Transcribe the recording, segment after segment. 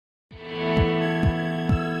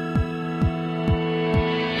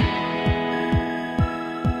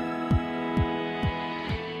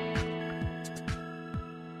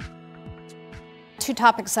two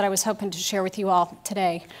topics that I was hoping to share with you all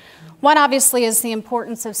today. One, obviously, is the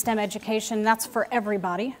importance of STEM education. That's for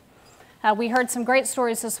everybody. We heard some great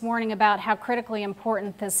stories this morning about how critically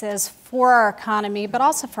important this is for our economy, but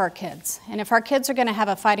also for our kids. And if our kids are going to have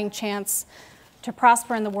a fighting chance to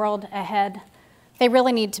prosper in the world ahead, they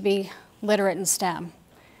really need to be literate in STEM.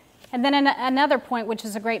 And then another point, which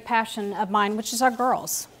is a great passion of mine, which is our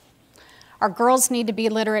girls. Our girls need to be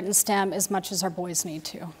literate in STEM as much as our boys need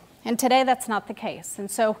to. And today, that's not the case.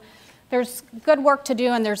 And so there's good work to do,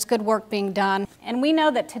 and there's good work being done. And we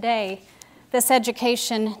know that today, this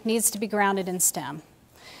education needs to be grounded in STEM.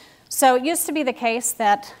 So it used to be the case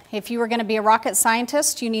that if you were going to be a rocket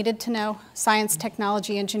scientist, you needed to know science,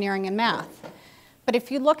 technology, engineering, and math. But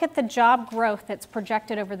if you look at the job growth that's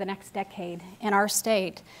projected over the next decade in our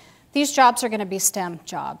state, these jobs are going to be STEM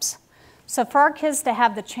jobs. So for our kids to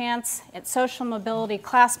have the chance at social mobility,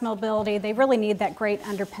 class mobility, they really need that great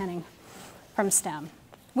underpinning from STEM.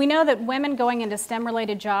 We know that women going into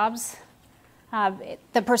STEM-related jobs,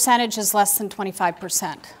 the percentage is less than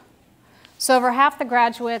 25%. So over half the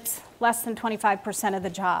graduates, less than 25% of the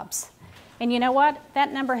jobs. And you know what?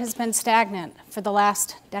 That number has been stagnant for the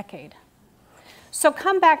last decade. So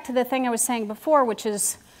come back to the thing I was saying before, which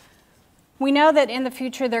is we know that in the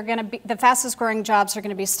future the fastest growing jobs are going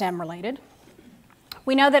to be STEM related.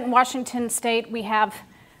 We know that in Washington State we have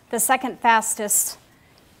the second fastest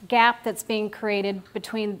gap that's being created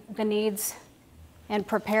between the needs and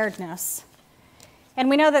preparedness. And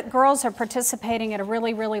we know that girls are participating at a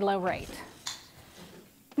really, really low rate.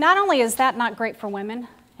 Not only is that not great for women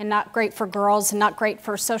and not great for girls and not great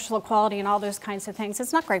for social equality and all those kinds of things,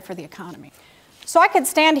 it's not great for the economy. So I could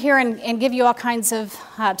stand here and give you all kinds of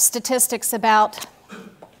statistics about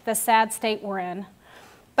the sad state we're in,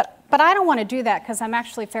 but I don't want to do that because I'm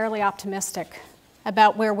actually fairly optimistic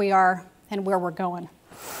about where we are and where we're going.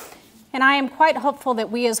 And I am quite hopeful that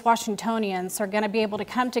we as Washingtonians are going to be able to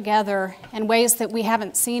come together in ways that we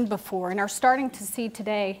haven't seen before and are starting to see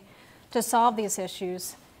today to solve these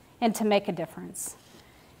issues and to make a difference.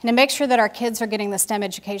 And to make sure that our kids are getting the STEM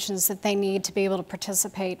educations that they need to be able to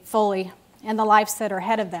participate fully in the lives that are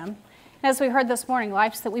ahead of them. And as we heard this morning,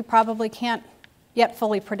 lives that we probably can't yet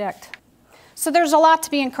fully predict. So there's a lot to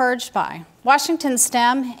be encouraged by. Washington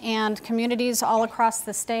STEM and communities all across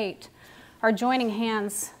the state are joining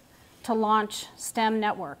hands to launch STEM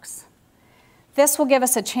networks. This will give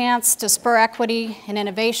us a chance to spur equity and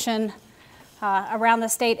innovation around the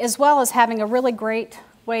state, as well as having a really great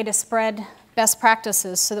way to spread best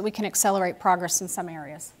practices so that we can accelerate progress in some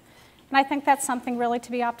areas. And I think that's something really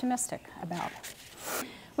to be optimistic about.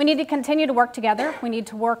 We need to continue to work together. We need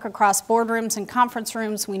to work across boardrooms and conference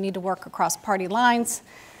rooms. We need to work across party lines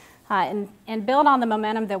and build on the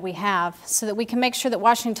momentum that we have so that we can make sure that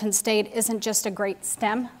Washington State isn't just a great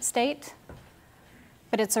STEM state,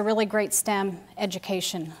 but it's a really great STEM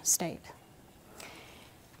education state.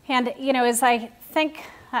 And, you know, as I think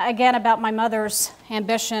again about my mother's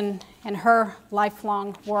ambition and her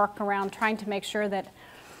lifelong work around trying to make sure that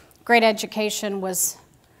great education was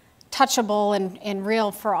touchable and real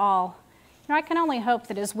for all, you know, I can only hope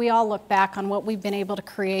that as we all look back on what we've been able to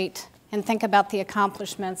create and think about the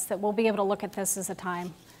accomplishments, that we'll be able to look at this as a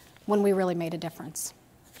time when we really made a difference.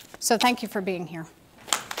 So thank you for being here.